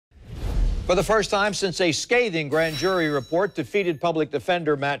For the first time since a scathing grand jury report, defeated public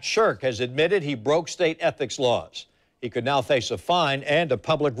defender Matt Shirk has admitted he broke state ethics laws. He could now face a fine and a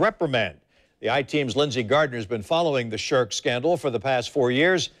public reprimand. The I-Team's Lindsay Gardner has been following the Shirk scandal for the past 4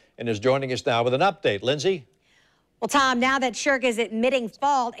 years and is joining us now with an update. Lindsay? Well, Tom, now that Shirk is admitting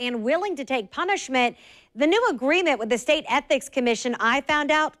fault and willing to take punishment, the new agreement with the State Ethics Commission, I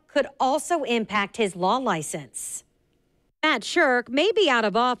found out, could also impact his law license. Matt Shirk may be out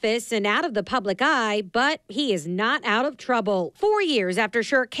of office and out of the public eye, but he is not out of trouble. 4 years after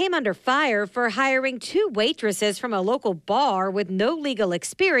Shirk came under fire for hiring 2 waitresses from a local bar with no legal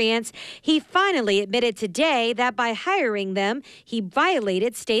experience, he finally admitted today that by hiring them, he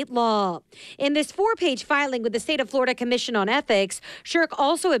violated state law. In this 4-page filing with the State of Florida Commission on Ethics, Shirk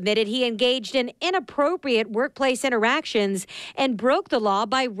also admitted he engaged in inappropriate workplace interactions and broke the law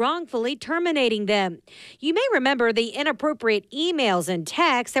by wrongfully terminating them. You may remember the inappropriate emails and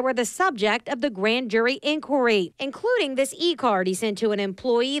texts that were the subject of the grand jury inquiry, including this e-card he sent to an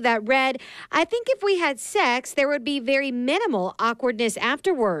employee that read, "I think if we had sex, there would be very minimal awkwardness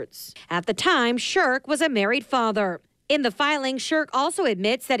afterwards." At the time, Shirk was a married father. In the filing, Shirk also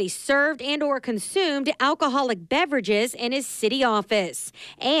admits that he served and or consumed alcoholic beverages in his city office.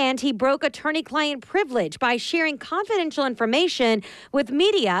 And he broke attorney-client privilege by sharing confidential information with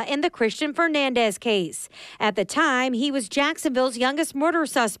media in the Christian Fernandez case. At the time, he was Jacksonville's youngest murder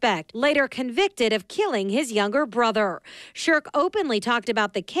suspect, later convicted of killing his younger brother. Shirk openly talked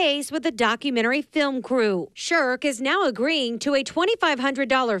about the case with the documentary film crew. Shirk is now agreeing to a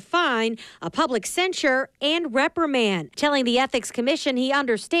 $2,500 fine, a public censure, and reprimand, telling the Ethics Commission he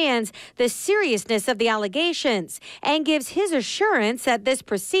understands the seriousness of the allegations and gives his assurance that this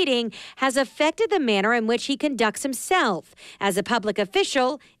proceeding has affected the manner in which he conducts himself as a public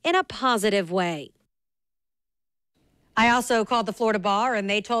official in a positive way. I also called the Florida Bar, and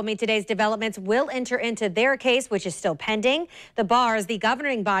they told me today's developments will enter into their case, which is still pending. The Bar is the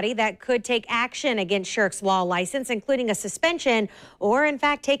governing body that could take action against Shirk's law license, including a suspension or, in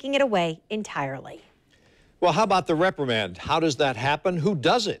fact, taking it away entirely. Well, how about the reprimand? How does that happen? Who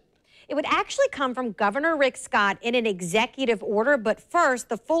does it? It would actually come from Governor Rick Scott in an executive order, but first,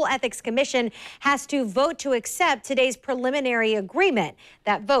 the full Ethics Commission has to vote to accept today's preliminary agreement.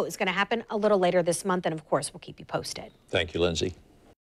 That vote is going to happen a little later this month, and of course, we'll keep you posted. Thank you, Lindsay.